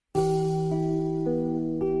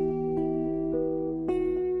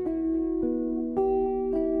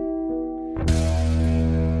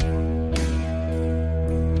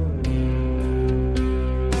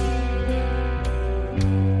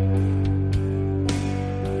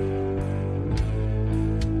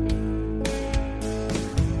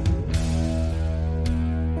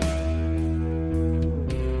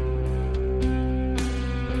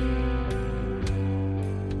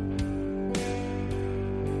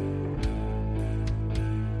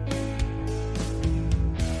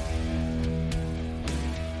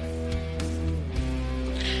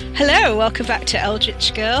Hello, welcome back to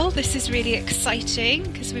Eldritch Girl. This is really exciting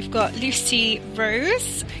because we've got Lucy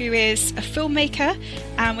Rose, who is a filmmaker,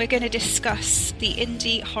 and we're going to discuss the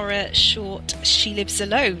indie horror short She Lives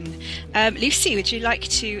Alone. Lucy, would you like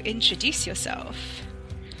to introduce yourself?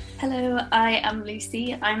 Hello, I am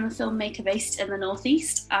Lucy. I'm a filmmaker based in the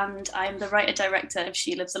Northeast, and I'm the writer-director of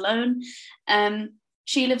She Lives Alone.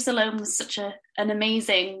 She Lives Alone was such an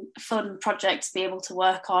amazing, fun project to be able to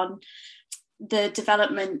work on. The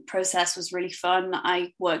development process was really fun.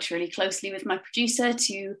 I worked really closely with my producer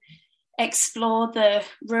to explore the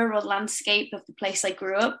rural landscape of the place I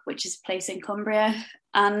grew up, which is a place in Cumbria.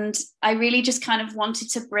 And I really just kind of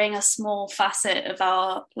wanted to bring a small facet of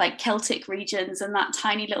our Celtic regions and that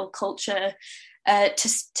tiny little culture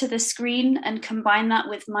to the screen, and combine that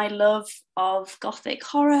with my love of Gothic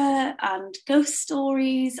horror and ghost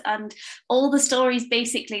stories and all the stories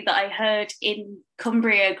basically that I heard in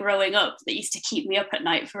Cumbria growing up that used to keep me up at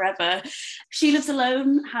night forever. She Lives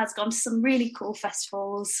Alone has gone to some really cool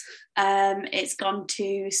festivals. It's gone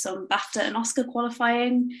to some BAFTA and Oscar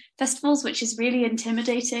qualifying festivals, which is really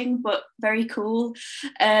intimidating but very cool.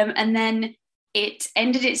 And then it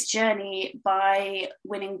ended its journey by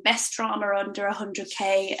winning Best Drama under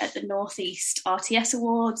 100k at the Northeast RTS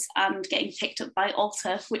Awards and getting picked up by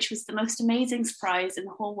Alta, which was the most amazing surprise in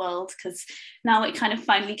the whole world, because now it kind of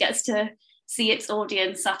finally gets to see its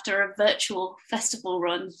audience after a virtual festival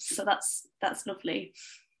run. So that's lovely.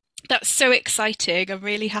 That's so exciting. I'm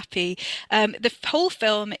really happy. The whole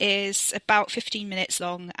film is about 15 minutes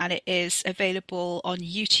long, and it is available on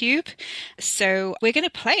YouTube. So we're going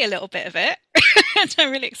to play a little bit of it, which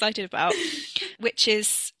I'm really excited about, which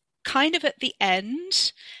is kind of at the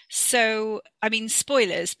end. So, I mean,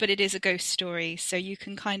 spoilers, but it is a ghost story. So you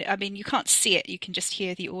can you can't see it, you can just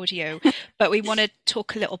hear the audio. But we want to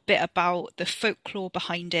talk a little bit about the folklore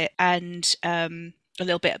behind it and a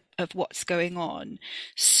little bit of what's going on.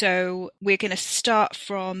 So we're going to start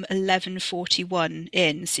from 11:41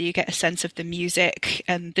 in, so you get a sense of the music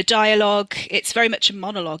and the dialogue. It's very much a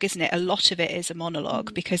monologue, isn't it? A lot of it is a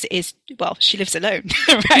monologue because it is, well, she lives alone,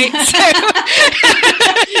 right? So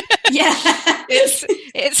yeah,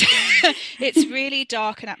 it's really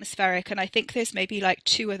dark and atmospheric, and I think there's maybe like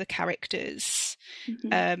two other characters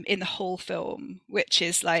in the whole film, which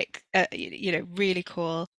is really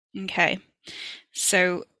cool. Okay.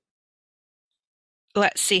 So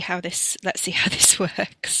let's see how this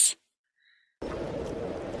works.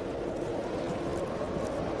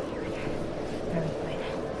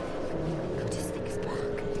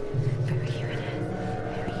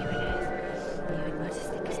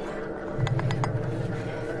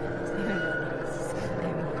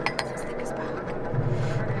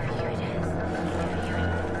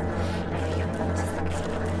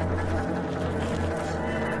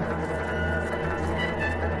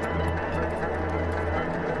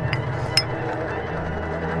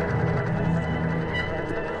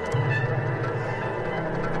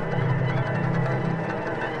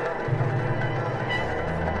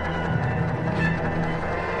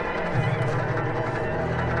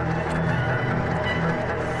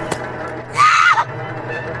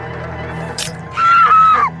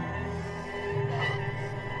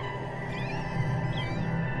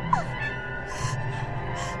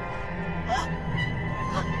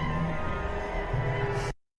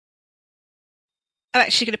 I'm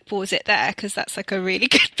actually going to pause it there because that's like a really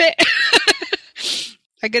good bit.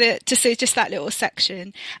 I'm going to say just that little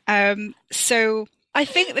section. So I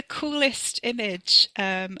think the coolest image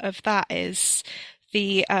of that is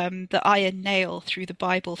the iron nail through the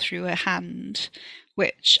Bible through her hand,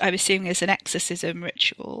 which I'm assuming is an exorcism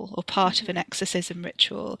ritual or part of an exorcism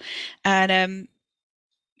ritual. And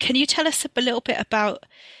can you tell us a little bit about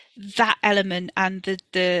that element and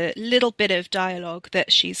the little bit of dialogue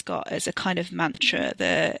that she's got as a kind of mantra?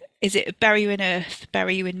 Is it bury you in earth,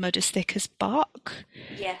 bury you in mud as thick as bark?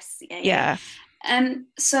 Yes. Yeah.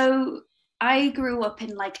 So I grew up in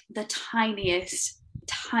the tiniest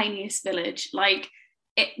village.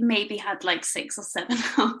 It maybe had 6 or 7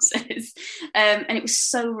 houses, and it was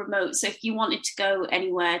so remote. So if you wanted to go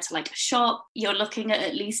anywhere to a shop, you're looking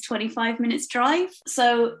at least 25 minutes drive.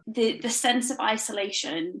 So the sense of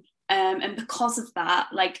isolation, and because of that,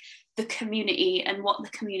 the community and what the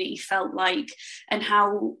community felt like, and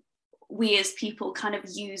how we as people kind of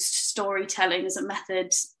used storytelling as a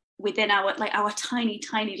method within our tiny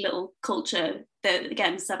little culture.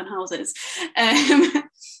 Again, 7 houses.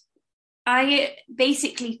 I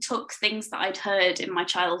basically took things that I'd heard in my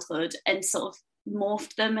childhood and sort of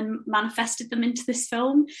morphed them and manifested them into this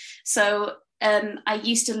film. So I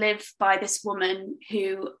used to live by this woman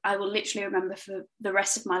who I will literally remember for the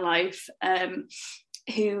rest of my life.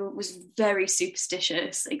 who was very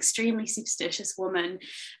superstitious, extremely superstitious woman,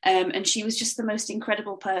 and she was just the most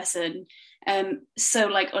incredible person, so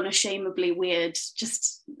like unashamedly weird.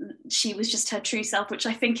 Just she was just her true self, which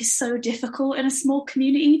I think is so difficult in a small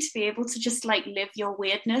community, to be able to just like live your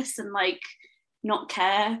weirdness and like not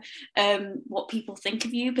care what people think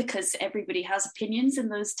of you, because everybody has opinions in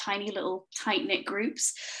those tiny little tight-knit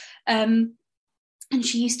groups. And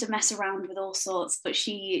she used to mess around with all sorts, but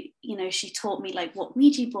she taught me like what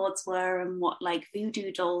Ouija boards were and what like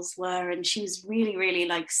voodoo dolls were, and she was really, really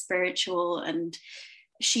like spiritual. And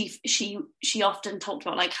she often talked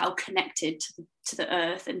about like how connected to the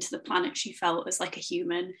earth and to the planet she felt as like a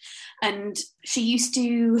human. And she used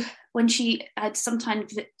to, when I'd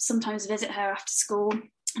sometimes visit her after school,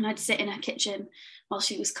 and I'd sit in her kitchen while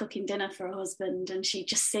she was cooking dinner for her husband, and she'd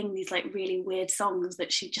just sing these like really weird songs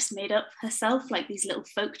that she just made up herself, like these little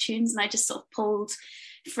folk tunes. And I just sort of pulled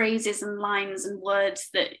phrases and lines and words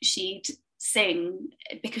that she'd sing,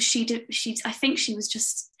 because I think she was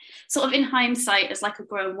just sort of, in hindsight, as like a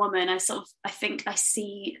grown woman, I think I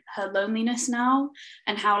see her loneliness now,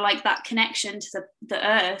 and how like that connection to the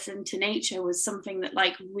earth and to nature was something that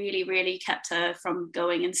like really, really kept her from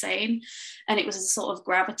going insane. And it was a sort of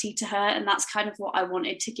gravity to her, and that's kind of what I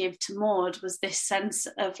wanted to give to Maud, was this sense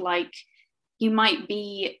of like, you might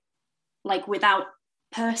be like without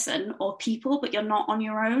person or people, but you're not on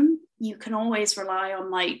your own. You can always rely on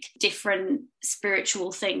like different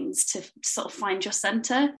spiritual things to sort of find your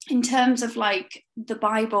center. In terms of like the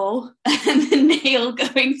Bible and the nail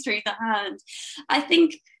going through the hand, I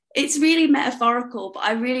think it's really metaphorical, but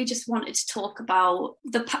I really just wanted to talk about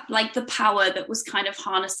the power that was kind of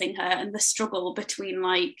harnessing her, and the struggle between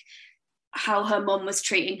like how her mum was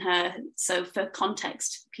treating her. So for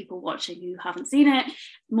context, people watching who haven't seen it,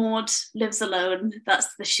 Maud lives alone. That's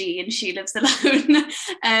the she, and she lives alone.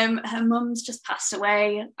 Her mum's just passed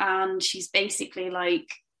away, and she's basically like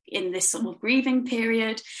in this sort of grieving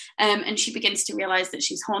period, and she begins to realize that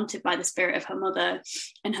she's haunted by the spirit of her mother,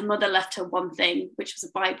 and her mother left her one thing, which was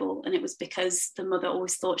a Bible, and it was because the mother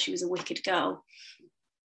always thought she was a wicked girl.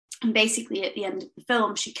 And basically at the end of the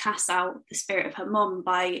film, she casts out the spirit of her mum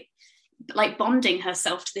by like bonding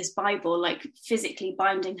herself to this Bible, like physically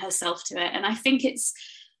binding herself to it. And I think it's,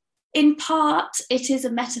 in part, it is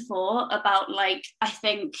a metaphor about like, I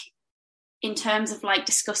think in terms of like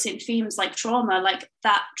discussing themes like trauma, like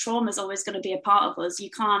that trauma is always going to be a part of us.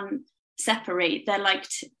 You can't separate. They're like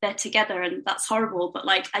they're together, and that's horrible, but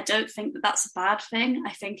like I don't think that that's a bad thing.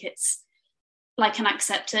 I think it's like an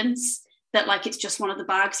acceptance that like it's just one of the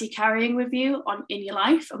bags you're carrying with you in your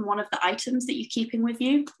life, and one of the items that you're keeping with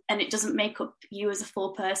you, and it doesn't make up you as a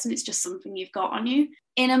full person. It's just something you've got on you.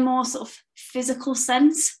 In a more sort of physical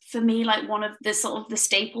sense, for me, like one of the sort of the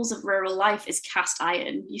staples of rural life is cast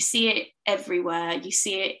iron. You see it everywhere. You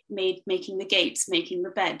see it making the gates, making the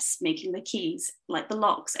beds, making the keys, like the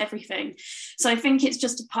locks, everything. So I think it's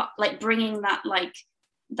just a part, like bringing that like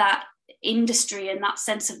that industry and that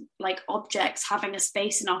sense of like objects having a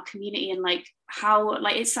space in our community, and like how,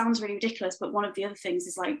 like, it sounds really ridiculous, but one of the other things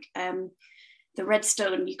is like the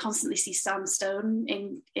redstone. You constantly see sandstone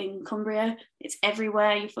in Cumbria. It's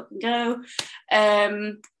everywhere you fucking go.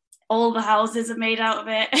 All the houses are made out of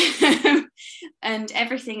it. And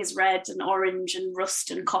everything is red and orange and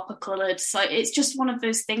rust and copper coloured. So it's just one of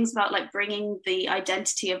those things about like bringing the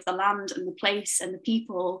identity of the land and the place and the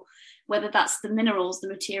people, whether that's the minerals, the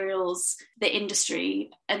materials, the industry,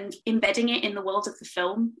 and embedding it in the world of the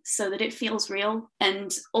film so that it feels real.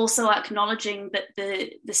 And also acknowledging that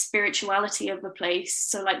the spirituality of the place,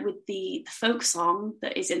 so like with the folk song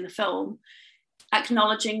that is in the film,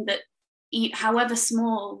 acknowledging that however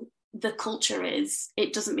small the culture is,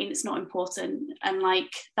 it doesn't mean it's not important. And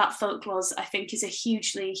like that folklore, I think, is a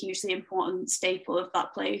hugely, hugely important staple of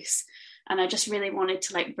that place. And I just really wanted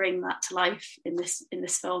to like bring that to life in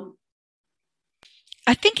this film.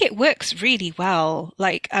 I think it works really well.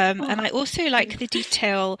 Like, and I also like the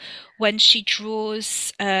detail when she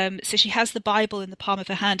draws. So she has the Bible in the palm of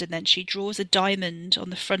her hand, and then she draws a diamond on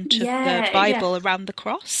the front of the Bible around the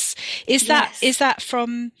cross. Is that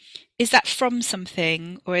from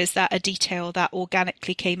something, or is that a detail that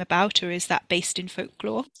organically came about, or is that based in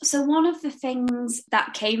folklore? So one of the things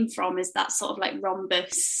that came from is that sort of like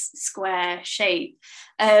rhombus square shape.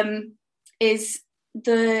 Is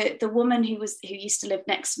the woman who used to live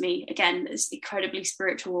next to me, again, this incredibly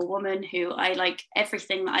spiritual woman who I like,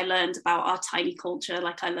 everything that I learned about our tiny culture,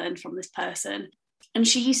 like I learned from this person. And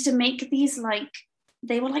she used to make these, like,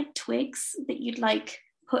 they were like twigs that you'd like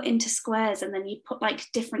put into squares, and then you'd put like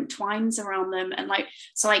different twines around them, and like,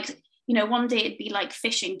 so like one day it'd be like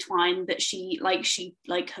fishing twine that she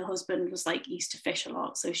her husband was like used to fish a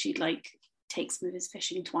lot, so she'd like take some of his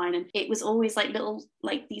fishing twine, and it was always like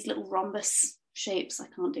these little rhombus shapes. I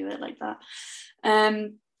can't do it like that.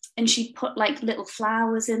 And she'd put like little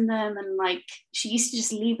flowers in them, and like she used to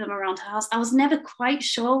just leave them around her house. I was never quite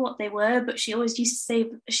sure what they were, but she always used to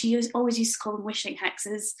call them wishing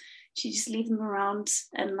hexes. She just leave them around,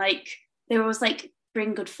 and like they were always like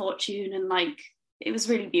bring good fortune, and like it was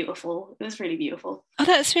really beautiful. It was really beautiful. Oh,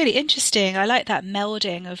 that's really interesting. I like that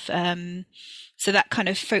melding of so that kind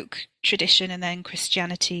of folk tradition and then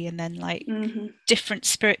Christianity and then like different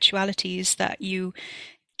spiritualities that you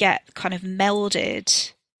get kind of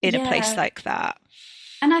melded in a place like that.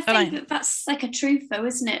 And I think that's like a truth though,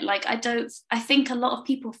 isn't it? Like I think a lot of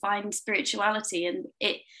people find spirituality, and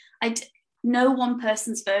no one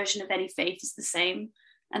person's version of any faith is the same.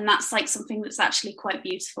 And that's like something that's actually quite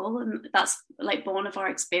beautiful, and that's like born of our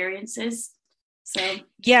experiences. So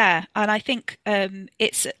yeah, and I think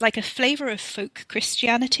it's like a flavour of folk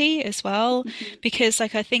Christianity as well, because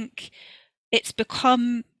like I think it's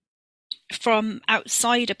become, from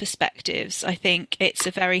outsider perspectives, I think it's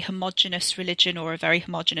a very homogenous religion or a very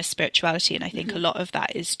homogenous spirituality, and I think a lot of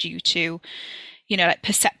that is due to, like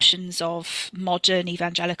perceptions of modern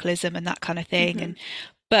evangelicalism and that kind of thing.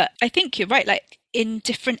 But I think you're right, like in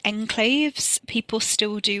different enclaves, people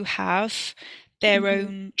still do have their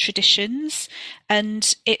own traditions,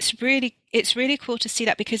 and it's really cool to see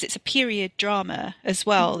that, because it's a period drama as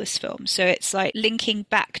well, this film. So it's like linking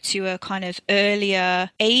back to a kind of earlier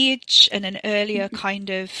age and an earlier kind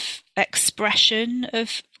of expression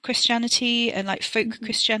of Christianity and like folk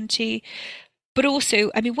Christianity. But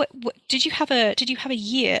also, I mean, what did you have a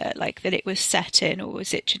year like that it was set in, or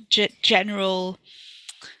was it general?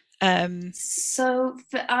 So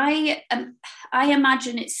I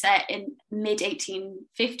imagine it's set in mid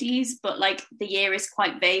 1850s, but like the year is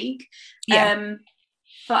quite vague. But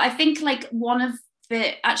I think like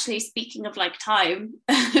actually speaking of like time,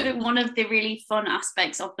 one of the really fun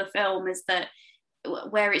aspects of the film is that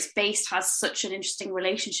where it's based has such an interesting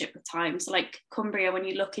relationship with time. So like Cumbria, when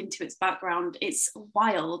you look into its background, it's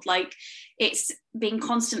wild. Like it's being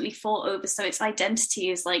constantly fought over, so its identity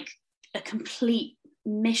is like a complete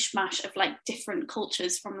mishmash of like different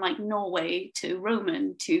cultures, from like Norway to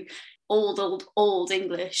Roman to old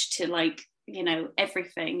English to like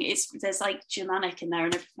everything. There's like Germanic in there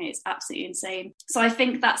and everything. It's absolutely insane. So I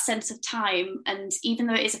think that sense of time, and even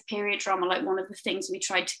though it is a period drama, like one of the things we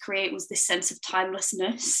tried to create was this sense of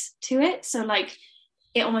timelessness to it. So like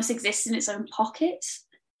it almost exists in its own pocket.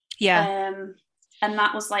 And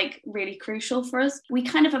that was like really crucial for us. We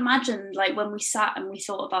kind of imagined, like when we sat and we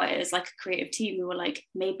thought about it as like a creative team, we were like,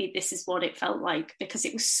 maybe this is what it felt like, because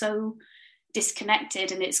it was so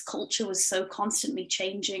disconnected and its culture was so constantly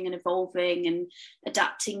changing and evolving and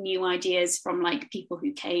adapting new ideas from like people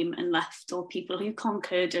who came and left, or people who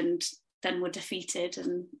conquered and then were defeated.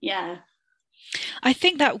 And I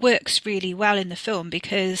think that works really well in the film,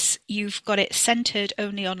 because you've got it centered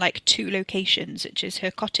only on like two locations, which is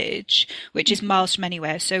her cottage, which is miles from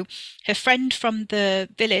anywhere. So her friend from the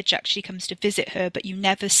village actually comes to visit her, but you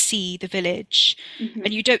never see the village.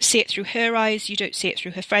 And you don't see it through her eyes, you don't see it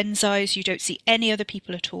through her friend's eyes, you don't see any other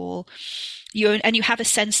people at all. You have a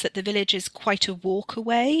sense that the village is quite a walk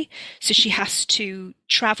away, so she has to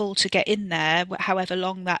travel to get in there, however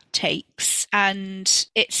long that takes. And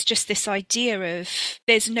it's just this idea of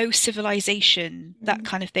there's no civilization, that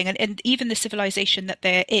kind of thing. And even the civilization that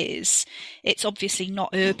there is, it's obviously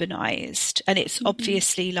not urbanized, and it's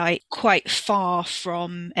obviously like quite far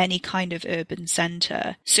from any kind of urban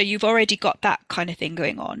center. So you've already got that kind of thing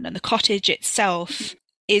going on. And the cottage itself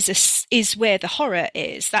is where the horror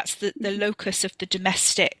is. That's the locus of the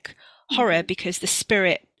domestic horror, because the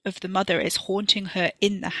spirit of the mother is haunting her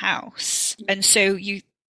in the house. And so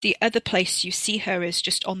the other place you see her is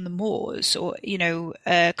just on the moors, or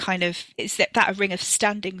kind of, is that a ring of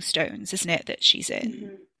standing stones, isn't it, that she's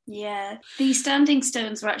in? Yeah, these standing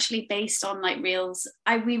stones were actually based on like reels.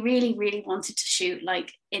 We really, really wanted to shoot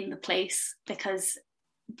like in the place,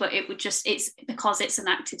 but it's because it's an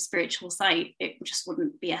active spiritual site, it just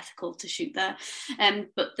wouldn't be ethical to shoot there.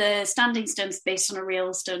 But the standing stone's based on a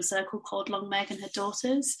real stone circle called Long Meg and Her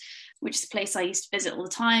Daughters, which is a place I used to visit all the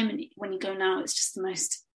time. And when you go now, it's just the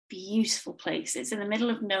most beautiful place. It's in the middle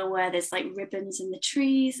of nowhere. There's like ribbons in the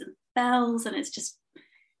trees and bells, and it's just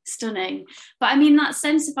stunning. But I mean, that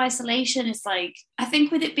sense of isolation is like, I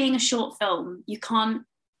think with it being a short film, you can't,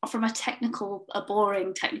 from a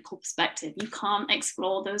boring technical perspective, you can't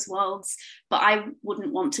explore those worlds, but I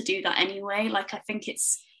wouldn't want to do that anyway. Like I think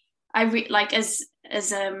it's,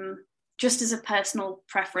 as just as a personal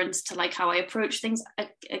preference to like how I approach things,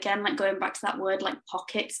 again, like going back to that word, like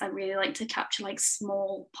pockets, I really like to capture like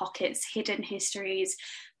small pockets, hidden histories,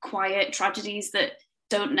 quiet tragedies that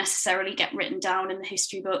don't necessarily get written down in the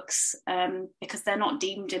history books, because they're not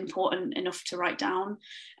deemed important enough to write down.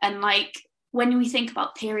 And like when we think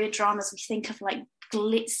about period dramas, we think of like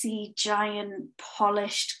glitzy, giant,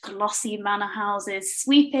 polished, glossy manor houses,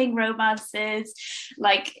 sweeping romances,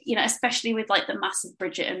 like, you know, especially with like the massive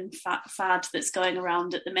Bridgerton fad that's going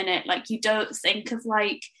around at the minute. Like, you don't think of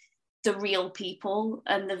like the real people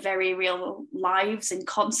and the very real lives and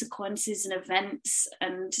consequences and events,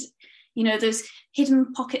 and, you know, those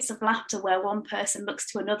hidden pockets of laughter where one person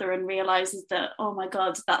looks to another and realizes that, oh my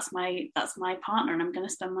God, that's my partner and I'm going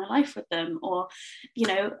to spend my life with them. Or, you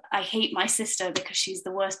know, I hate my sister because she's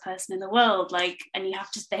the worst person in the world. Like, and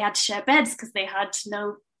they had to share beds because they had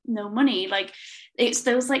no money. Like, it's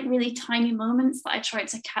those like really tiny moments that I try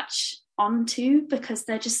to catch onto because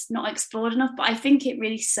they're just not explored enough. But I think it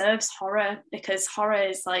really serves horror, because horror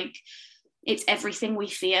is like, it's everything we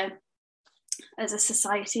fear as a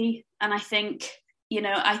society. And I think, you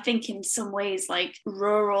know, I think in some ways like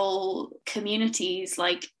rural communities,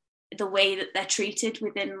 like the way that they're treated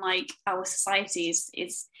within like our societies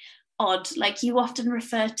is odd. Like, you often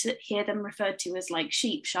hear them referred to as like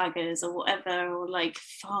sheep shaggers or whatever, or like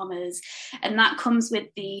farmers, and that comes with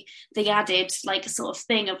the added like sort of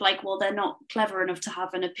thing of like, well, they're not clever enough to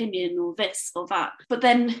have an opinion or this or that. But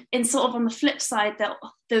then in sort of on the flip side, that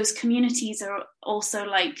those communities are also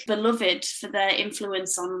like beloved for their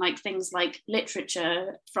influence on like things like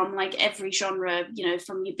literature from like every genre, you know,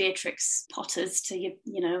 from your Beatrix Potters to your,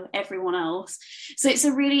 you know, everyone else. So it's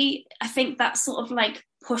a really, I think that sort of like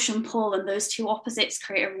push and pull, and those two opposites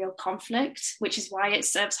create a real conflict, which is why it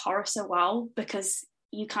serves horror so well, because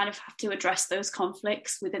you kind of have to address those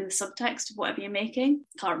conflicts within the subtext of whatever you're making.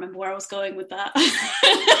 Can't remember where I was going with that.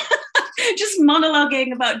 Just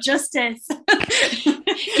monologuing about justice.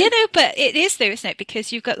 You know, but it is though, isn't it?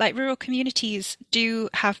 Because you've got like rural communities do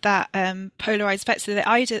have that polarized effect. So they're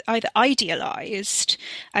either idealized,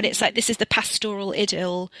 and it's like this is the pastoral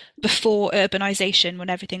idyll before urbanization when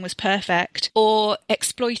everything was perfect, or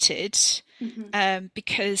exploited.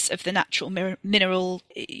 Because of the natural mineral,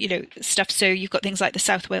 you know, stuff. So you've got things like the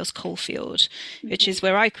South Wales coalfield, which is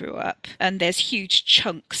where I grew up, and there's huge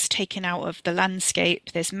chunks taken out of the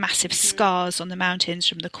landscape. There's massive scars on the mountains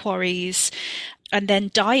from the quarries. And then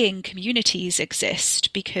dying communities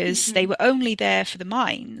exist because they were only there for the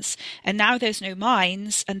mines. And now there's no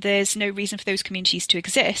mines and there's no reason for those communities to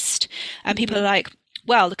exist. And people are like,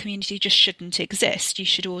 well, the community just shouldn't exist. You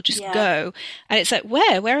should all just go. And it's like,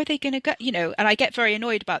 where are they going to go? You know, and I get very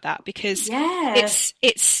annoyed about that because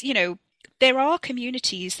it's, you know, there are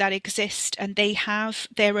communities that exist and they have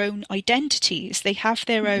their own identities. They have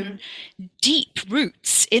their own deep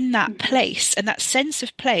roots in that place, and that sense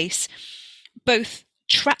of place both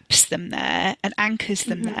traps them there and anchors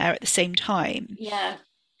them there at the same time. Yeah.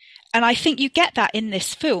 And I think you get that in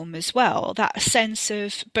this film as well. That sense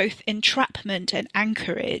of both entrapment and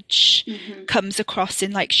anchorage comes across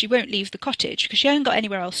in, like, she won't leave the cottage because she hasn't got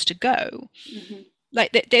anywhere else to go.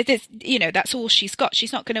 Like, there's, you know, that's all she's got.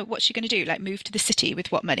 She's not going to, what's she going to do? Like, move to the city with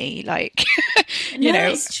what money? Like, you know.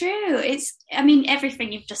 It's true. I mean,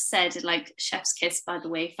 everything you've just said, like, chef's kiss, by the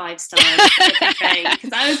way, 5 stars, everything.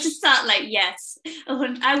 Because I was just sat like, yes,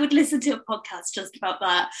 I would listen to a podcast just about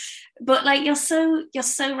that. But like, you're so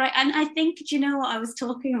right. And I think, do you know what, I was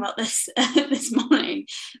talking about this this morning,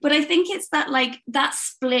 but I think it's that, like, that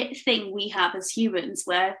split thing we have as humans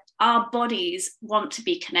where our bodies want to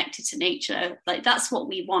be connected to nature. Like, that's what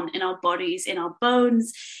we want in our bodies, in our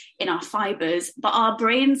bones, in our fibers, but our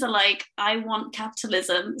brains are like, I want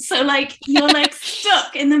capitalism. So like, you're like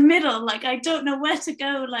stuck in the middle, like, I don't know where to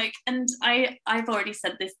go. Like, and I've already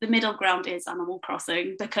said this, the middle ground is Animal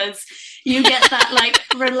Crossing, because you get that like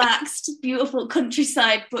relaxed, beautiful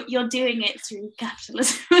countryside, but you're doing it through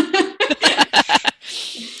capitalism.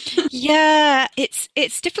 Yeah,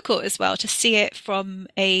 it's difficult as well to see it from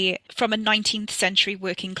a 19th century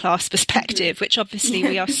working class perspective, which obviously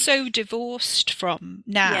we are so divorced from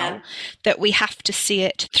now that we have to see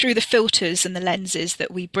it through the filters and the lenses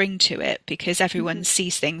that we bring to it, because everyone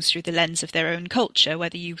sees things through the lens of their own culture,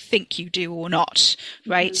 whether you think you do or not,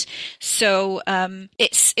 right? So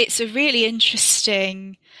it's a really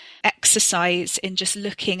interesting exercise in just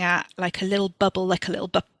looking at like a little bubble, like you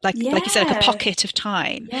said, like a pocket of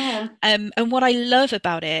time. And what I love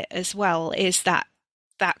about it as well is that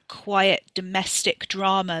that quiet domestic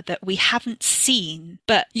drama that we haven't seen,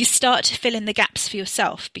 but you start to fill in the gaps for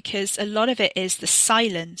yourself, because a lot of it is the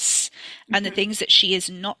silence and the things that she is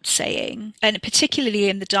not saying. And particularly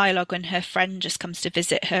in the dialogue when her friend just comes to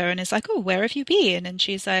visit her and is like, oh, where have you been? And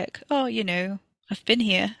she's like, oh, I've been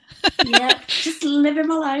here. Yeah, just living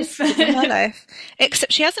my life. Living my life.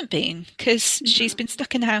 Except she hasn't been, because she's been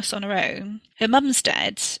stuck in the house on her own. Her mum's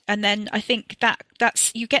dead. And then I think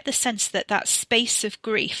that's you get the sense that space of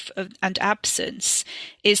grief and absence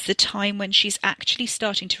is the time when she's actually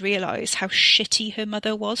starting to realise how shitty her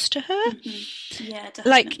mother was to her. Yeah,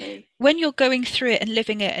 definitely. Like, when you're going through it and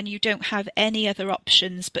living it and you don't have any other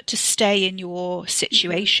options but to stay in your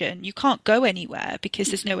situation, you can't go anywhere because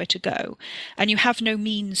there's nowhere to go, and you have no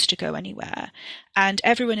means to go anywhere. And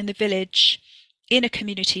everyone in the village, in a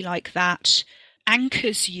community like that,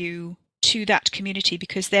 anchors you to that community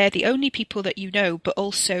because they're the only people that you know, but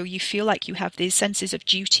also you feel like you have these senses of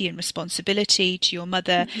duty and responsibility to your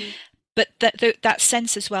mother. But that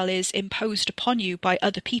sense as well is imposed upon you by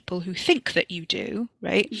other people who think that you do,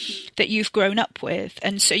 right? That you've grown up with.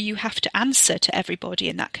 And so you have to answer to everybody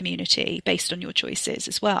in that community based on your choices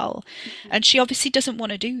as well. And she obviously doesn't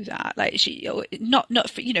want to do that. Like, she,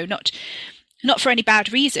 not for any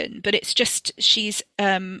bad reason, but it's just she's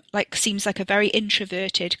seems like a very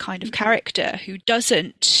introverted kind of character who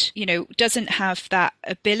doesn't have that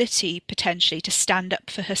ability potentially to stand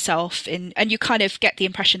up for herself and you kind of get the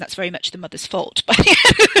impression that's very much the mother's fault.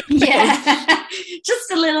 Yeah,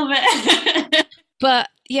 just a little bit. But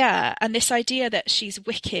yeah, and this idea that she's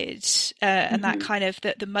wicked, and that kind of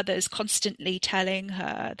that the mother's constantly telling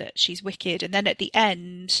her that she's wicked, and then at the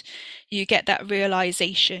end you get that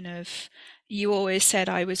realization of, you always said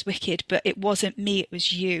I was wicked, but it wasn't me, it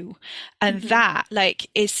was you. And that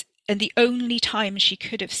and the only time she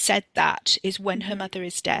could have said that is when her mother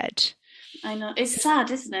is dead. I know, it's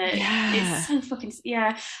sad, isn't it? Yeah, it's so fucking.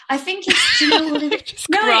 Yeah, I think it's. Do you know what it is?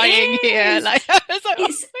 Just crying here, like I was like,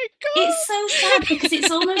 it's, oh my god, it's so sad because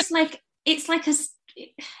it's almost like it's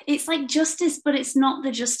like justice, but it's not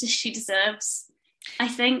the justice she deserves, I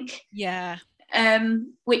think. Yeah.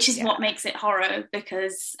 Which is what makes it horror, and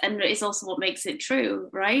it's also what makes it true,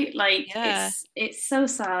 right? Like, it's so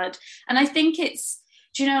sad. And I think it's,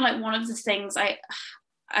 do you know, like, one of the things I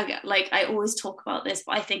always talk about this,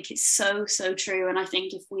 but I think it's so true. And I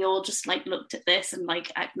think if we all just like looked at this and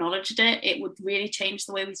like acknowledged it, it would really change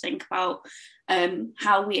the way we think about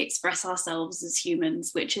how we express ourselves as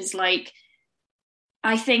humans, which is like,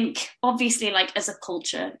 I think obviously, like, as a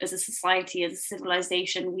culture, as a society, as a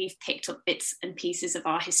civilization, we've picked up bits and pieces of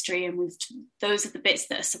our history, and those are the bits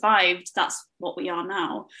that have survived. That's what we are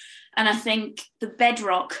now. And I think the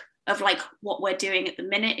bedrock of like what we're doing at the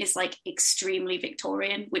minute is like extremely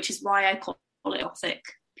Victorian, which is why I call it Gothic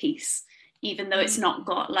piece, even though it's not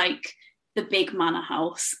got like the big manor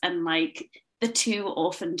house and like the 2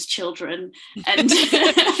 orphaned children and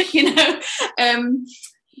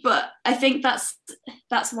but I think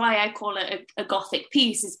that's why I call it a Gothic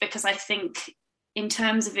piece, is because I think in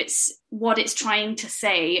terms of what it's trying to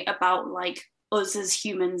say about like us as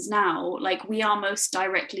humans now, like we are most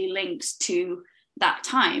directly linked to that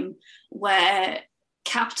time where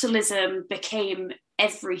capitalism became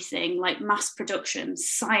everything, like mass production,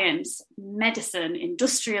 science, medicine,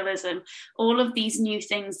 industrialism, all of these new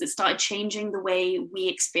things that started changing the way we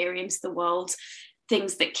experience the world,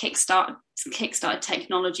 things that kickstarted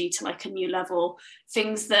technology to like a new level,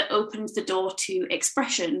 things that opened the door to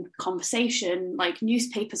expression, conversation, like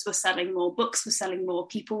newspapers were selling more, books were selling more,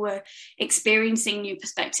 people were experiencing new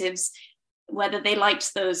perspectives, whether they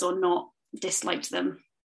liked those or not, disliked them,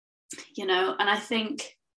 and I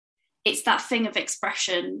think it's that thing of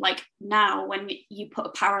expression. Like now when you put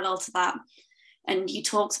a parallel to that, and you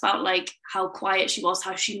talked about like how quiet she was,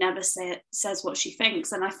 how she never says what she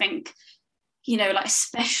thinks, and I think, like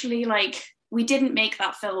especially like we didn't make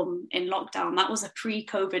that film in lockdown. That was a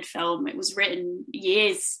pre-COVID film. It was written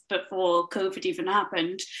years before COVID even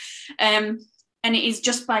happened. And it is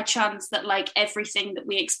just by chance that like everything that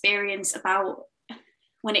we experience about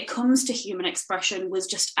when it comes to human expression was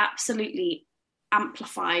just absolutely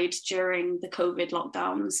amplified during the COVID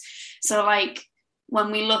lockdowns. So like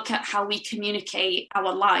when we look at how we communicate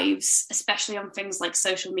our lives, especially on things like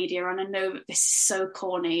social media, and I know that this is so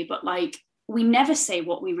corny, but like we never say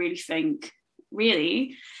what we really think,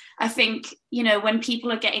 really. I think, when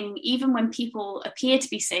people even when people appear to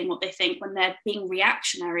be saying what they think, when they're being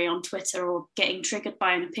reactionary on Twitter or getting triggered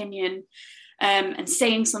by an opinion, and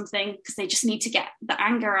saying something because they just need to get the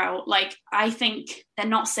anger out. Like, I think they're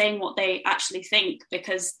not saying what they actually think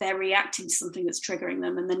because they're reacting to something that's triggering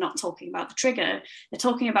them, and they're not talking about the trigger. They're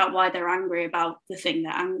talking about why they're angry about the thing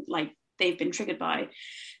that like they've been triggered by.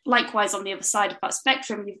 Likewise, on the other side of that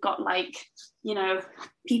spectrum, you've got, like, you know,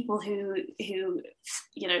 people who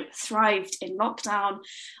you know, thrived in lockdown.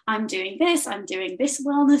 I'm doing this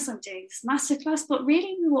wellness, I'm doing this masterclass, but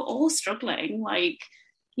really we were all struggling, like,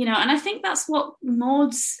 you know. And I think that's what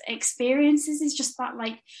Maud's experiences is, just that,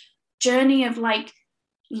 like, journey of, like,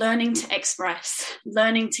 learning to express,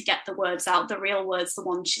 learning to get the words out, the real words, the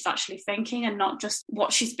ones she's actually thinking, and not just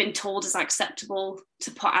what she's been told is acceptable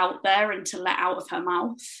to put out there and to let out of her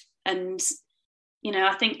mouth. And, you know,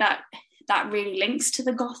 I think that really links to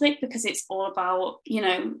the Gothic, because it's all about, you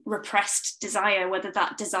know, repressed desire, whether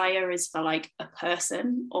that desire is for, like, a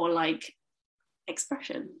person or, like,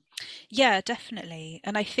 expression. Yeah, definitely.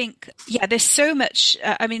 And I think, yeah, there's so much,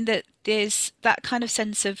 I mean, that there's that kind of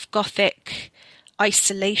sense of Gothic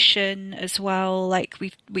isolation as well. Like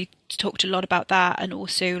we've talked a lot about that, and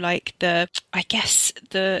also, like, the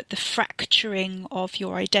fracturing of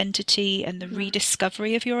your identity and the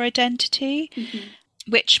rediscovery of your identity,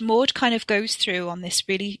 which Maud kind of goes through on this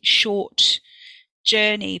really short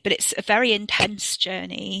journey, but it's a very intense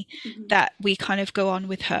journey that we kind of go on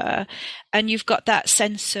with her. And you've got that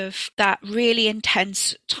sense of that really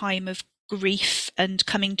intense time of grief and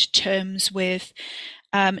coming to terms with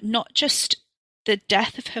not just the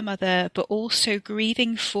death of her mother, but also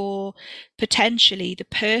grieving for potentially the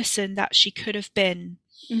person that she could have been.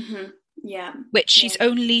 Yeah. Which she's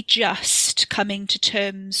only just coming to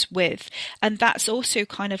terms with. And that's also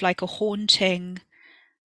kind of like a haunting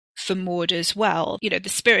for Maud as well. You know, the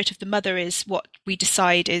spirit of the mother is what we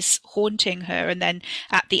decide is haunting her, and then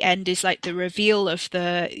at the end is like the reveal of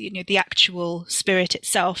the, you know, the actual spirit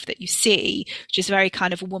itself that you see, which is very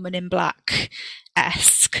kind of Woman in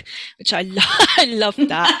Black-esque, which I love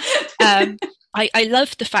that. I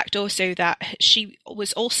love the fact also that she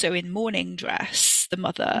was also in mourning dress, the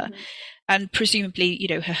mother, and presumably, you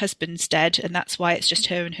know, her husband's dead, and that's why it's just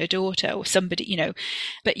her and her daughter or somebody, you know.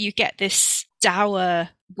 But you get this dour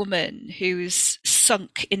woman who's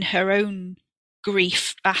sunk in her own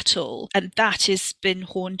grief battle, and that has been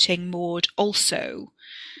haunting Maud also.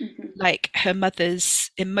 Like her mother's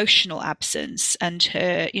emotional absence and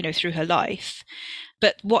her, you know, through her life.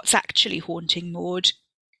 But what's actually haunting Maud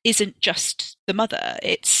isn't just the mother,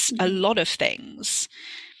 it's a lot of things.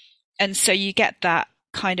 And so you get that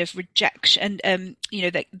kind of rejection, you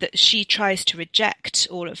know, that she tries to reject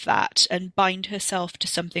all of that and bind herself to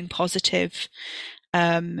something positive,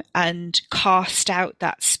 and cast out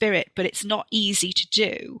that spirit, but it's not easy to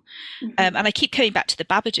do. And I keep coming back to the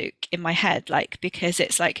Babadook in my head, like, because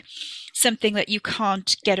it's like something that you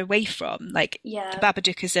can't get away from. Like, the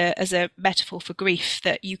Babadook is a metaphor for grief,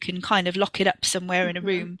 that you can kind of lock it up somewhere in a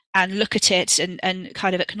room and look at it and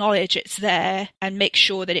kind of acknowledge it's there and make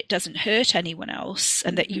sure that it doesn't hurt anyone else,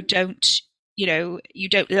 and that you don't, you know, you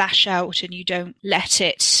don't lash out and you don't let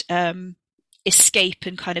it escape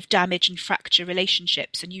and kind of damage and fracture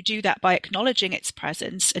relationships. And you do that by acknowledging its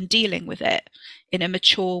presence and dealing with it in a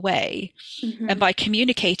mature way, and by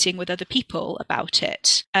communicating with other people about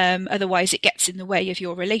it. Otherwise it gets in the way of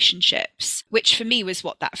your relationships, which for me was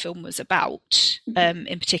what that film was about,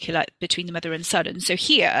 in particular between the mother and son. And so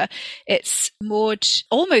here it's Maud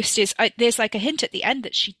almost is, there's like a hint at the end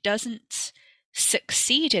that she doesn't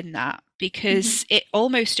succeed in that, because it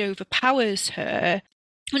almost overpowers her.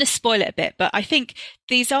 I'm going to spoil it a bit, but I think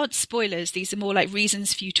these aren't spoilers. These are more like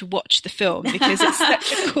reasons for you to watch the film, because it's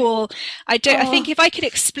such a cool, I think if I could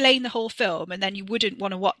explain the whole film and then you wouldn't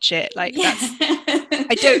want to watch it, like, that's,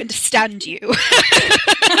 I don't understand you.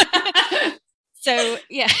 So,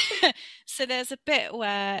 yeah. So there's a bit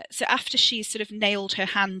where, so after she's sort of nailed her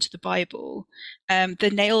hand to the Bible, the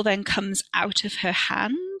nail then comes out of her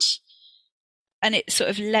hand, and it sort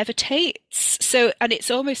of levitates. So, and it's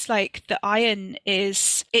almost like the iron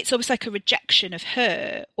is, it's almost like a rejection of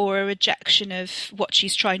her, or a rejection of what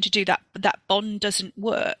she's trying to do. That bond doesn't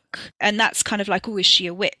work. And that's kind of like, oh, is she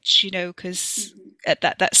a witch? You know, because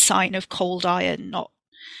that sign of cold iron not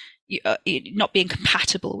being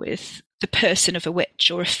compatible with the person of a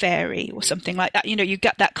witch or a fairy or something like that. You know, you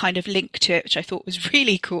get that kind of link to it, which I thought was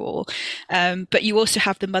really cool. But you also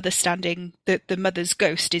have the mother standing, the mother's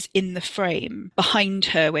ghost is in the frame behind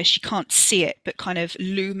her, where she can't see it, but kind of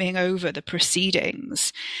looming over the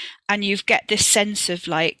proceedings. And you get this sense of,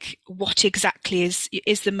 like, what exactly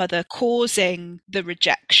is the mother causing the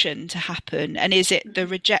rejection to happen? And is it the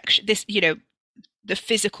rejection, this, you know, the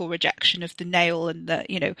physical rejection of the nail and the,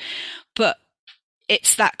 you know, but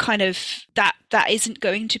it's that kind of that isn't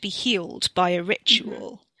going to be healed by a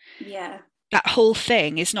ritual. Yeah. That whole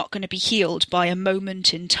thing is not going to be healed by a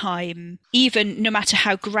moment in time, even no matter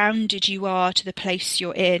how grounded you are to the place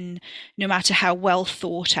you're in, no matter how well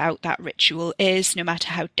thought out that ritual is, no matter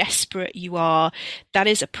how desperate you are. That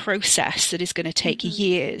is a process that is going to take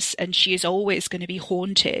years, and she is always going to be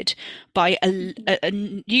haunted by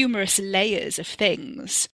a numerous layers of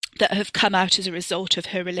things that have come out as a result of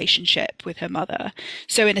her relationship with her mother.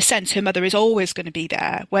 So in a sense, her mother is always going to be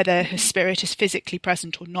there, whether her spirit is physically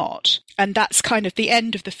present or not. And that's kind of the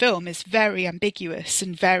end of the film, is very ambiguous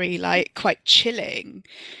and very like quite chilling,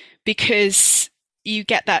 because you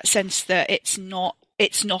get that sense that it's not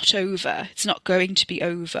over. It's not going to be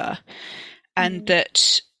over. And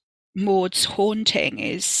that Maud's haunting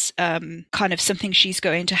is kind of something she's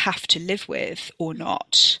going to have to live with or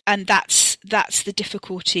not. And that's the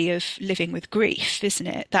difficulty of living with grief, isn't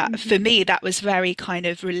it? That for me, that was very kind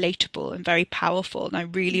of relatable and very powerful. And I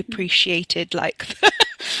really appreciated like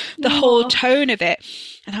the whole tone of it.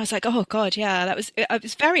 And I was like, oh God, yeah, it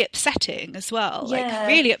was very upsetting as well. Yeah. Like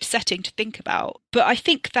really upsetting to think about. But I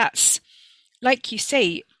think that's, like you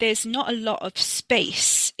say, there's not a lot of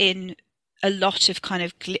space in a lot of kind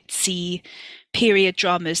of glitzy period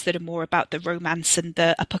dramas that are more about the romance and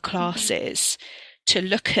the upper classes to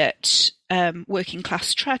look at working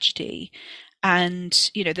class tragedy and,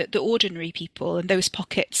 you know, the ordinary people and those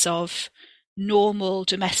pockets of normal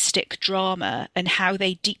domestic drama and how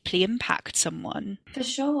they deeply impact someone. For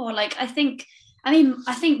sure. Like, I think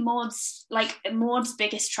Maud's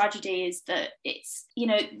biggest tragedy is that it's, you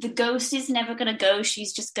know, the ghost is never going to go.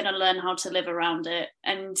 She's just going to learn how to live around it.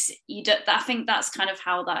 And I think that's kind of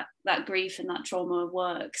how that grief and that trauma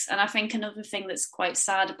works. And I think another thing that's quite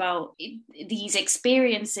sad about these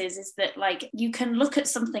experiences is that, like, you can look at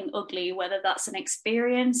something ugly, whether that's an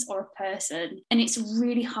experience or a person, and it's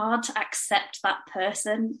really hard to accept that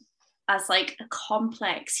person as like a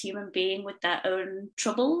complex human being with their own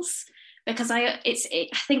troubles. Because I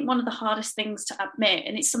think one of the hardest things to admit,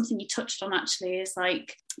 and it's something you touched on actually, is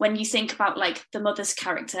like when you think about like the mother's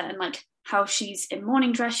character and like how she's in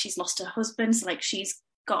mourning dress, she's lost her husband, so like she's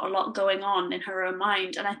got a lot going on in her own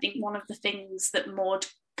mind. And I think one of the things that Maud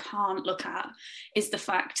can't look at is the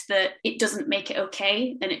fact that it doesn't make it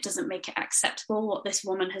okay and it doesn't make it acceptable what this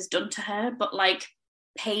woman has done to her. But like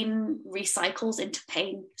pain recycles into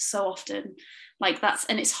pain so often. Like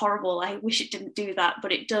and it's horrible. I wish it didn't do that,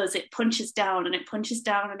 but it does. It punches down and it punches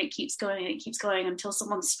down and it keeps going and it keeps going until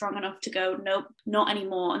someone's strong enough to go, nope, not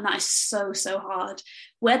anymore. And that is so, so hard.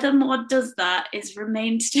 Whether Maud does that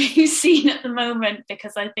remains to be seen at the moment,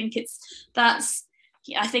 because I think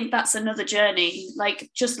that's another journey. Like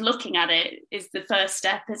just looking at it is the first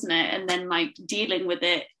step, isn't it? And then like dealing with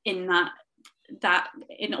it in that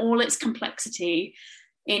in all its complexity,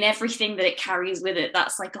 in everything that it carries with it,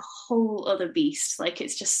 that's like a whole other beast. Like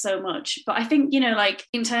it's just so much. But I think, you know, like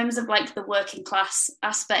in terms of like the working class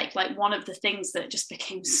aspect, like one of the things that just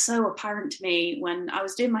became so apparent to me when I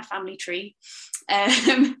was doing my family tree,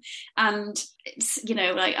 and it's, you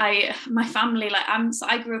know, like my family, like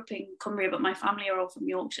I grew up in Cumbria, but my family are all from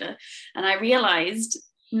Yorkshire, and I realised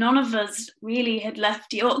none of us really had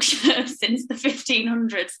left Yorkshire since the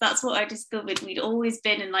 1500s. That's what I discovered. We'd always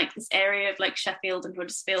been in like this area of like Sheffield and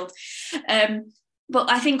Huddersfield. But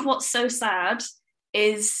I think what's so sad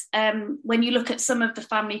is when you look at some of the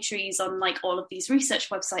family trees on like all of these research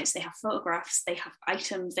websites, they have photographs, they have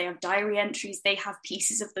items, they have diary entries, they have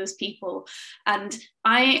pieces of those people. And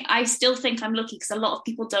I still think I'm lucky because a lot of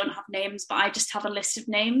people don't have names, but I just have a list of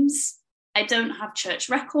names. I don't have church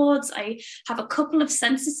records. I have a couple of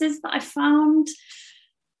censuses that I found.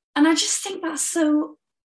 And I just think that's so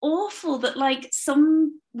awful that like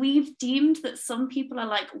we've deemed that some people are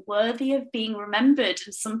like worthy of being remembered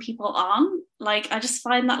and some people aren't. Like, I just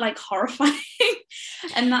find that like horrifying.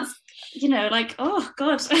 And that's, you know, like, oh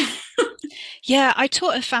God. Yeah, I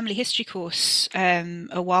taught a family history course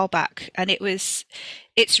a while back, and it's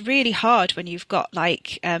really hard when you've got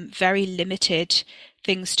like very limited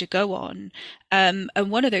things to go on. And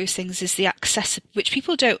one of those things is the which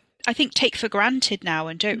people don't, I think, take for granted now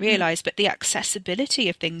and don't realise, but the accessibility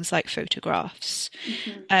of things like photographs.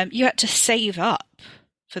 You had to save up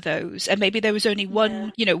for those. And maybe there was only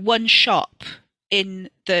one, you know, one shop in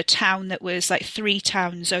the town that was like 3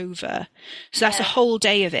 towns over. So that's a whole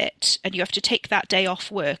day of it. And you have to take that day off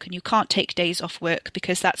work, and you can't take days off work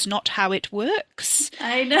because that's not how it works.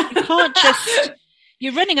 I know. You can't just...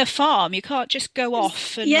 You're running a farm. You can't just go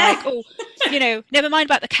off and like, oh, you know, never mind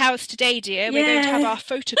about the cows today, dear. We're going to have our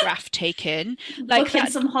photograph taken. Like booking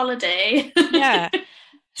some holiday. Yeah.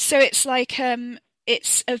 So it's like,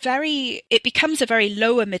 it becomes a very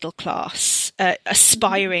lower middle class, Mm-hmm.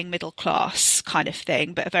 aspiring middle class kind of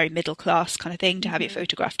thing, but a very middle class kind of thing to have your Mm-hmm.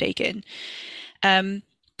 photograph taken. Um,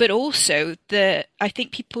 but also I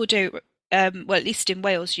think people don't, well, at least in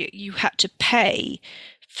Wales, you had to pay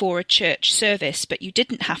for a church service, but you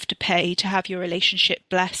didn't have to pay to have your relationship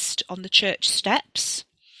blessed on the church steps.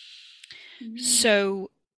 Mm-hmm.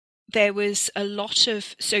 So there was a lot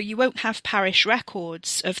of, so you won't have parish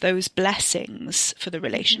records of those blessings for the Mm-hmm.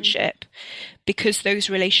 relationship because those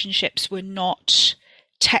relationships were not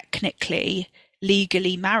technically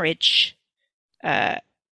legally marriage, uh,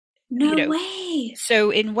 you No know. way.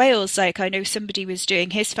 So in Wales, like I know somebody was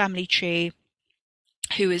doing his family tree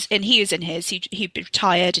who was, and he was in his, he'd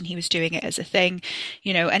retired and he was doing it as a thing,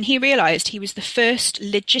 and he realized he was the first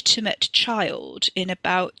legitimate child in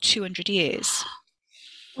about 200 years.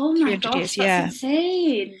 Oh my 300 gosh, years, that's yeah.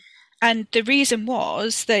 insane. And the reason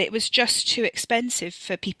was that it was just too expensive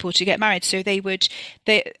for people to get married. So they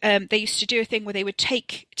used to do a thing where they would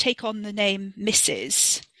take on the name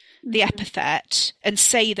Mrs., the Mm-hmm. epithet, and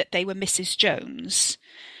say that they were Mrs. Jones,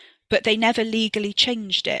 but they never legally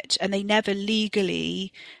changed it, and they never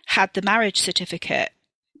legally had the marriage certificate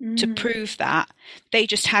to Mm. prove that. They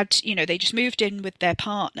just had, they just moved in with their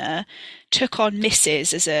partner, took on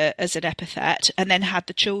Mrs. as an epithet, and then had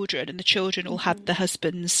the children, and the children all had Mm-hmm. the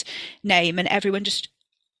husband's name, and everyone just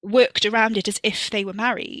worked around it as if they were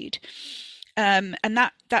married. And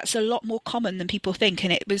that's a lot more common than people think,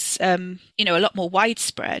 and it was a lot more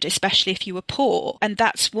widespread, especially if you were poor. And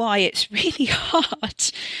that's why it's really hard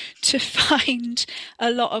to find a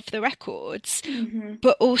lot of the records, Mm-hmm.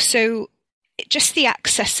 but also just the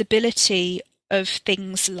accessibility of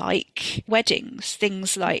things like weddings,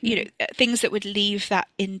 things like, Mm-hmm. things that would leave that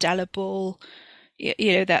indelible,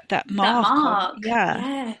 that That mark on. mark, Yeah.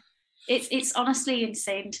 yeah. It's honestly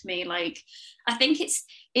insane to me. Like, I think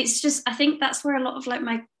it's just, I think that's where a lot of like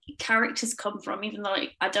my characters come from, even though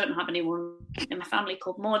like I don't have anyone in my family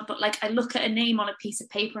called Maud, but like I look at a name on a piece of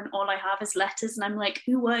paper and all I have is letters, and I'm like,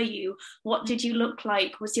 who were you? What did you look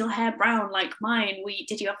like? Was your hair brown like mine?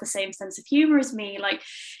 Did you have the same sense of humor as me? Like,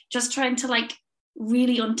 just trying to like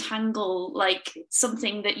really untangle like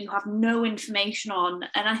something that you have no information on.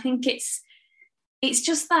 And I think it's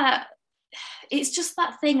just that it's just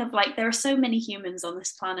that thing of like there are so many humans on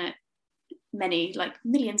this planet, many, like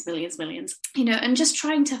millions, millions, millions, and just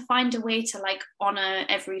trying to find a way to like honor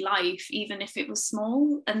every life, even if it was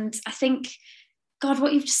small. And I think, God,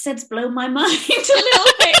 what you've just said's blown my mind a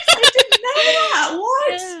little bit, 'cause I didn't know that.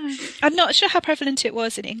 What? Yeah. I'm not sure how prevalent it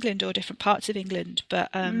was in England or different parts of England, but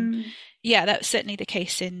Mm, yeah, that's certainly the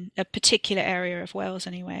case in a particular area of Wales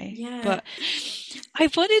anyway. yeah. But I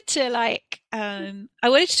wanted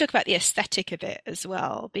to talk about the aesthetic of it as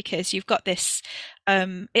well, because you've got this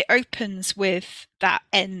it opens with that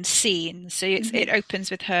end scene. So it Mm-hmm.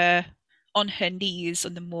 opens with her on her knees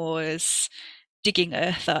on the moors digging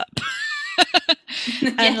earth up.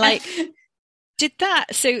 And Yeah. like did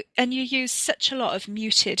that so and you use such a lot of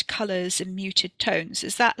muted colors and muted tones.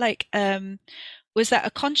 Is that like was that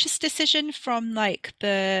a conscious decision from like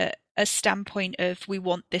the a standpoint of we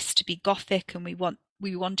want this to be gothic and we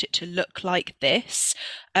want it to look like this,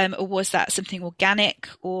 or was that something organic,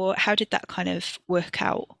 or how did that kind of work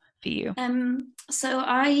out for you? So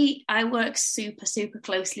I work super super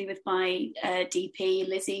closely with my DP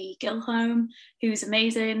Lizzie Gilholm, who's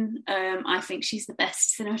amazing. I think she's the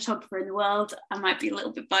best cinematographer in the world. I might be a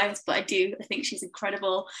little bit biased, but I think she's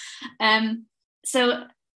incredible. So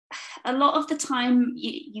a lot of the time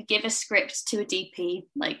you give a script to a DP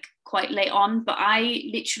like quite late on, but I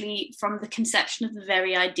literally, from the conception of the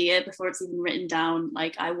very idea before it's even written down,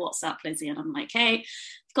 like I WhatsApp Lizzie and I'm like, hey,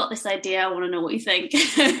 I've got this idea, I want to know what you think.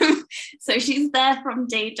 So she's there from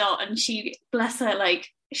day dot, and she, bless her, like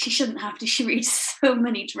she shouldn't have to, she reads so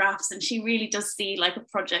many drafts, and she really does see like a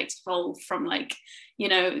project evolve from like,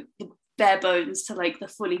 the bare bones to like the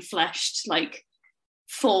fully fleshed like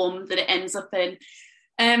form that it ends up in.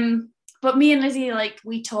 But me and Lizzie, like,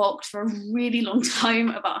 we talked for a really long time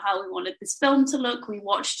about how we wanted this film to look. We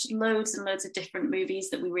watched loads and loads of different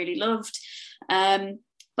movies that we really loved. But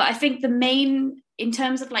I think the main, in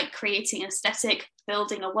terms of like creating an aesthetic,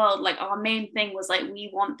 building a world, like our main thing was like,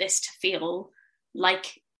 we want this to feel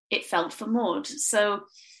like it felt for Maud. So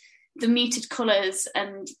the muted colours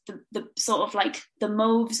and the sort of like the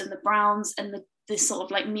mauves and the browns and the sort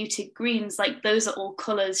of like muted greens, like those are all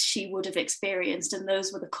colours she would have experienced, and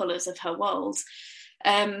those were the colours of her world.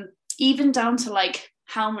 Even down to like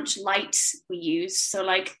how much light we use. So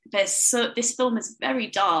like this film is very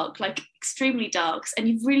dark, like extremely dark, and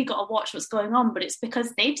you've really got to watch what's going on, but it's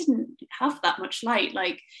because they didn't have that much light.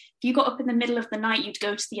 Like if you got up in the middle of the night, you'd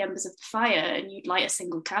go to the embers of the fire and you'd light a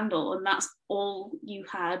single candle, and that's all you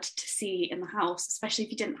had to see in the house, especially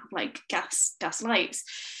if you didn't have like gas lights.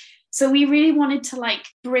 So we really wanted to like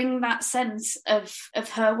bring that sense of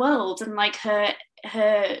her world and like her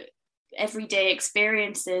everyday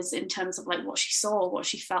experiences in terms of like what she saw, what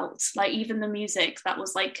she felt. Like even the music, that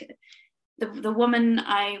was like the woman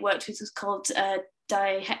I worked with was called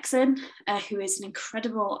Di Hexon, who is an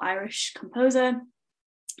incredible Irish composer,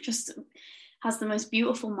 just has the most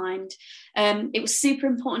beautiful mind. It was super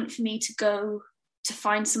important for me to go to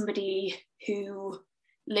find somebody who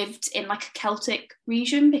lived in like a Celtic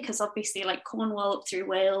region, because obviously like Cornwall up through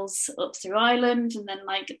Wales, up through Ireland, and then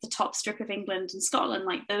like the top strip of England and Scotland,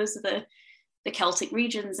 like those are the Celtic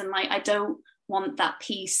regions, and like I don't want that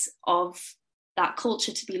piece of that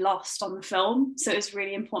culture to be lost on the film. So it was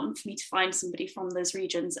really important for me to find somebody from those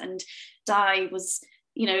regions, and Di was,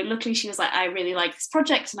 you know, luckily she was like, I really like this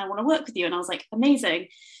project and I want to work with you, and I was like, amazing.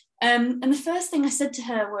 And the first thing I said to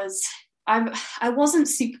her was, I wasn't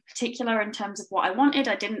super particular in terms of what I wanted.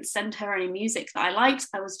 I didn't send her any music that I liked.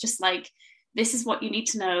 I was just like, this is what you need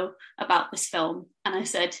to know about this film. And I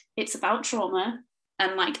said, it's about trauma.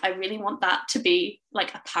 And like, I really want that to be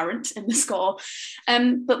like apparent in the score.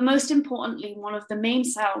 But most importantly, one of the main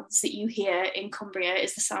sounds that you hear in Cumbria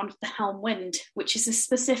is the sound of the helm wind, which is a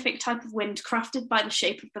specific type of wind crafted by the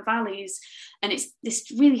shape of the valleys. And it's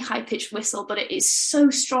this really high-pitched whistle, but it is so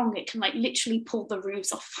strong, it can like literally pull the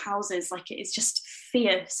roofs off houses. Like it is just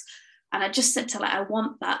fierce. And I just said to her,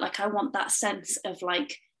 like, I want that sense of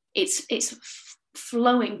like, it's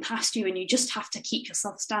flowing past you and you just have to keep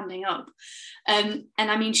yourself standing up. And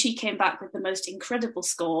I mean, she came back with the most incredible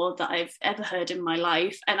score that I've ever heard in my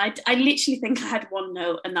life, and I literally think I had one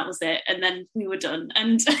note and that was it, and then we were done.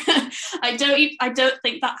 And I don't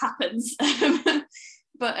think that happens.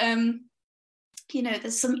 But you know,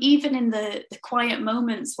 there's some, even in the quiet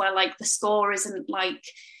moments where like the score isn't like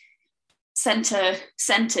central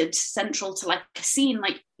to like a scene,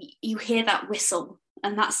 like you hear that whistle,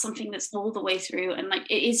 and that's something that's all the way through, and like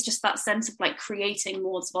it is just that sense of like creating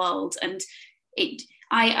Maud's world. And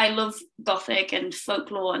I love Gothic and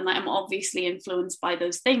folklore, and like I'm obviously influenced by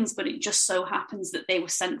those things, but it just so happens that they were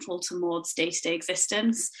central to Maud's day-to-day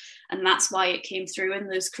existence, and that's why it came through in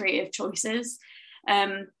those creative choices,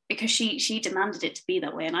 because she demanded it to be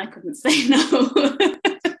that way, and I couldn't say no.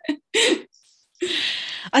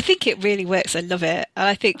 I think it really works. I love it. And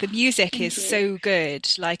I think the music is so good.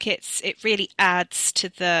 Like it really adds to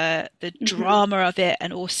the drama of it,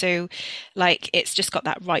 and also like it's just got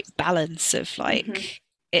that right balance of like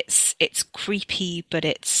it's creepy, but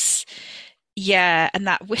it's and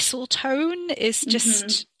that whistle tone is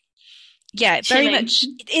just very much,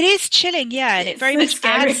 it is chilling, and it very much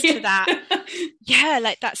scary. Adds to that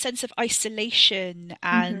like that sense of isolation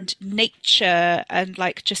and nature, and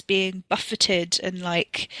like just being buffeted and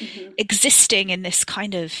like existing in this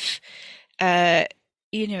kind of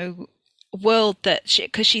you know, world that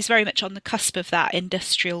because she's very much on the cusp of that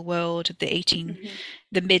industrial world of the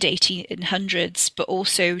mid 1800s, but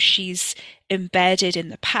also she's embedded in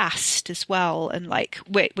the past as well, and like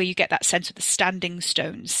where you get that sense of the standing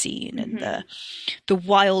stone scene and the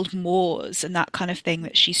wild moors and that kind of thing,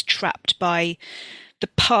 that she's trapped by the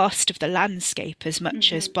past of the landscape as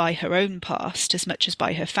much as by her own past, as much as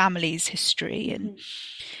by her family's history. And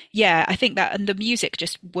I think that, and the music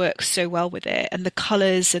just works so well with it, and the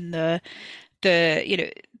colors and the you know,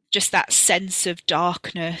 just that sense of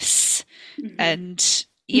darkness and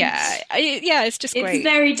it's just great. It's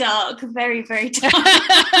very dark, very, very dark.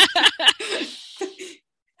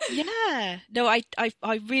 No, I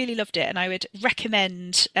really loved it, and I would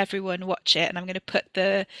recommend everyone watch it. And I'm going to put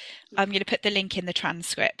the link in the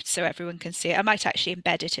transcript so everyone can see it. I might actually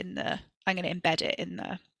embed it in the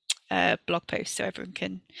blog post so everyone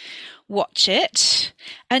can watch it.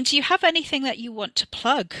 And do you have anything that you want to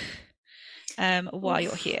plug while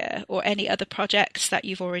you're here, or any other projects that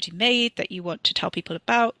you've already made that you want to tell people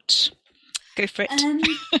about? Go for it.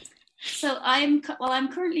 So I'm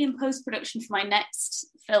currently in post-production for my next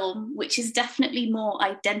film, which is definitely more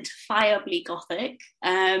identifiably Gothic.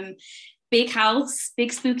 Big house,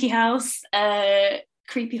 big spooky house,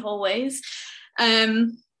 creepy hallways.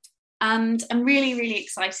 And I'm really, really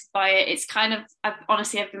excited by it. It's kind of, I've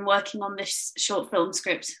been working on this short film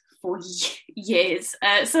script for years.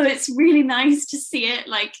 So it's really nice to see it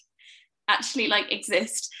like actually like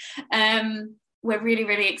exist. We're really,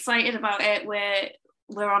 really excited about it.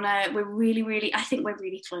 we're really, I think we're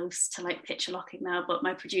really close to like picture locking now, but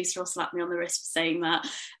my producer will slap me on the wrist for saying that.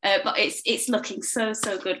 But it's looking so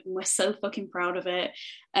good, and we're so fucking proud of it.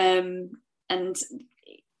 And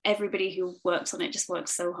everybody who works on it just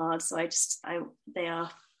works so hard. So they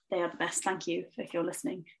are the best. Thank you if you're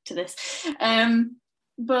listening to this.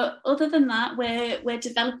 But other than that, we're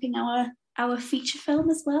developing our feature film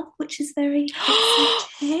as well, which is very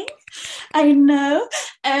exciting. I know.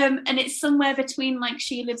 And it's somewhere between like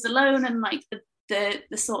She Lives Alone and like the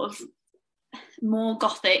sort of more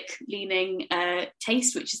Gothic leaning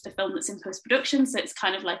taste, which is the film that's in post-production. So it's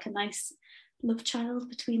kind of like a nice love child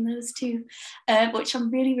between those two, which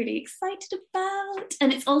I'm really excited about.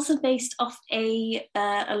 And it's also based off a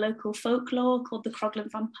local folklore called the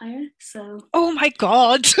Croglan Vampire. So oh my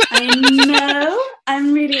god, I know,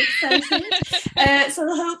 I'm really excited.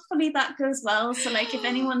 So hopefully that goes well. So like, if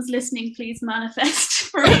anyone's listening, please manifest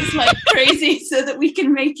for us like crazy so that we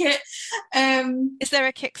can make it. Is there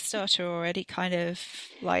a Kickstarter or any kind of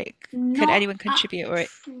like, can anyone contribute, or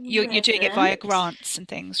you're doing it via grants and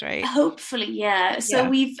things, right? Hopefully, yeah. So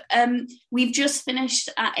we've just finished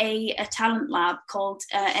at a talent lab called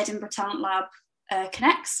Edinburgh Talent Lab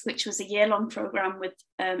Connects, which was a year-long program with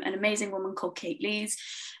an amazing woman called Kate Lees,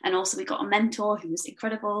 and also we got a mentor who was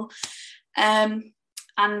incredible.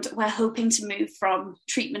 And we're hoping to move from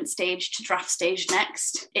treatment stage to draft stage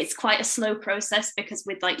next. It's quite a slow process because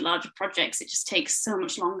with like larger projects, it just takes so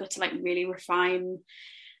much longer to like really refine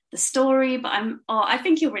the story. But I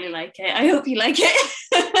think you'll really like it. I hope you like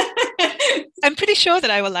it. I'm pretty sure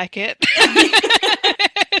that I will like it.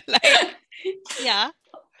 Yeah.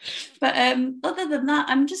 But other than that,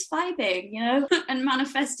 I'm just vibing, you know, and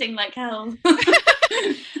manifesting like hell.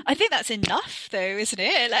 I think that's enough, though, isn't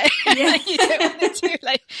it? Like, yeah. You don't want to do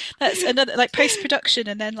like, that's another like post-production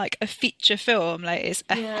and then like a feature film. Like, it's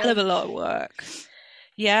a hell of a lot of work.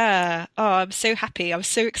 Yeah. Oh, I'm so happy. I was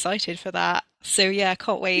so excited for that. So yeah,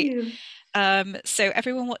 can't wait. So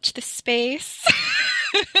everyone watch this space.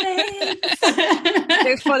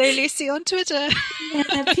 Go follow Lucy on Twitter.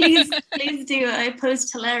 Yeah, please do. I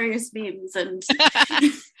post hilarious memes and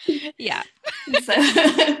yeah. So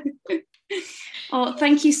oh,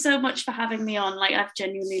 thank you so much for having me on. Like, I've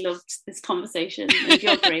genuinely loved this conversation, and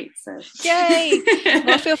you're great. So yay!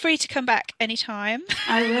 Well, feel free to come back anytime.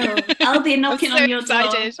 I will. I'll be knocking on your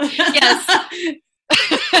door. Yes.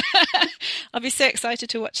 I'll be so excited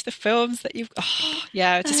to watch the films that you've. Oh,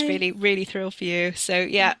 yeah, just really thrilled for you. So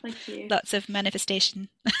yeah, thank you. Lots of manifestation.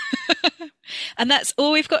 And that's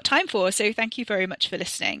all we've got time for. So thank you very much for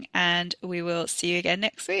listening, and we will see you again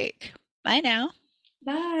next week. Bye now.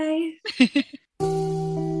 Bye.